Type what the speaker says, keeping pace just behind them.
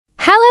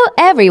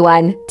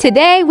everyone!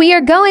 Today we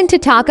are going to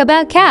talk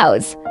about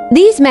cows.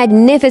 These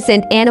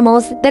magnificent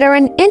animals that are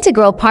an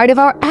integral part of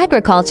our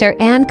agriculture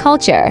and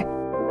culture.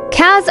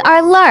 Cows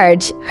are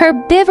large,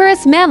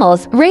 herbivorous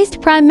mammals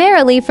raised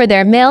primarily for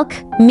their milk,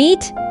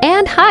 meat,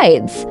 and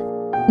hides.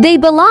 They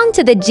belong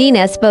to the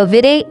genus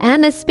Bovidae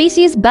and the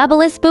species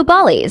Bubulus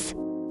bubalis.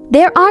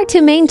 There are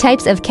two main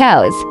types of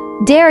cows,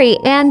 dairy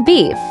and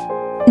beef.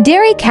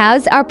 Dairy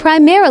cows are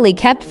primarily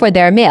kept for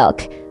their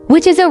milk,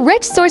 which is a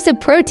rich source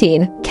of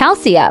protein,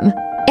 calcium,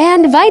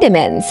 and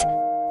vitamins.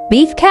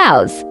 Beef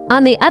cows,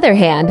 on the other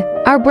hand,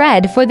 are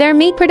bred for their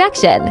meat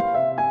production.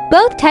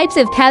 Both types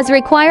of cows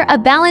require a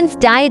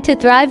balanced diet to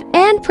thrive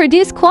and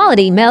produce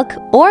quality milk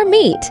or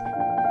meat.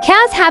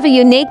 Cows have a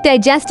unique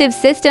digestive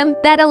system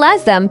that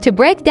allows them to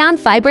break down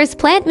fibrous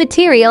plant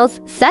materials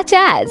such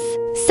as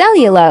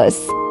cellulose.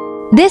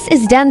 This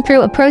is done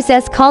through a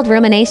process called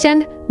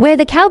rumination, where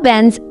the cow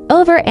bends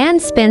over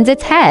and spins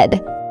its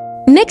head,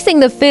 mixing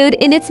the food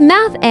in its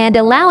mouth and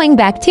allowing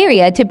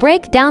bacteria to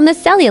break down the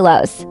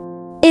cellulose.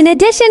 In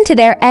addition to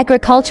their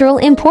agricultural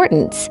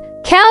importance,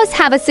 cows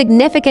have a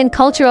significant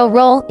cultural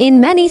role in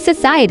many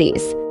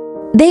societies.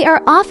 They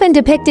are often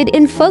depicted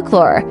in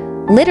folklore,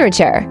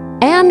 literature,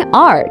 and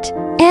art,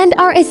 and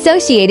are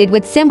associated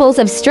with symbols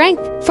of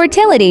strength,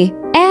 fertility,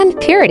 and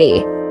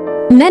purity.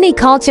 Many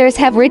cultures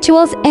have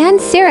rituals and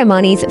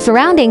ceremonies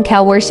surrounding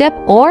cow worship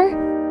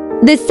or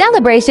the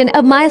celebration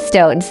of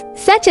milestones,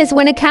 such as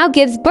when a cow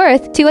gives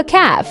birth to a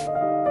calf.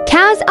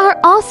 Cows are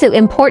also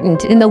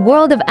important in the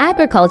world of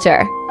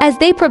agriculture, as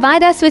they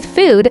provide us with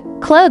food,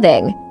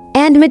 clothing,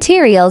 and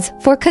materials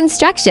for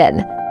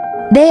construction.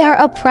 They are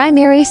a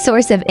primary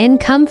source of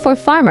income for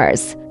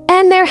farmers,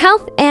 and their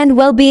health and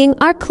well-being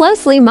are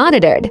closely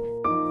monitored.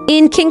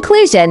 In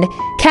conclusion,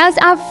 cows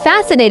are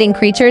fascinating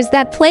creatures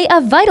that play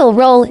a vital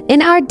role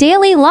in our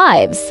daily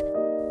lives.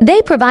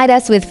 They provide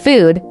us with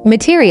food,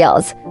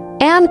 materials,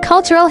 and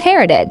cultural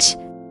heritage,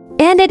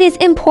 and it is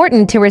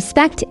important to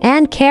respect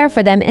and care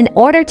for them in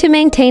order to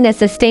maintain a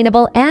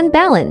sustainable and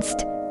balanced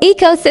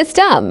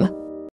ecosystem.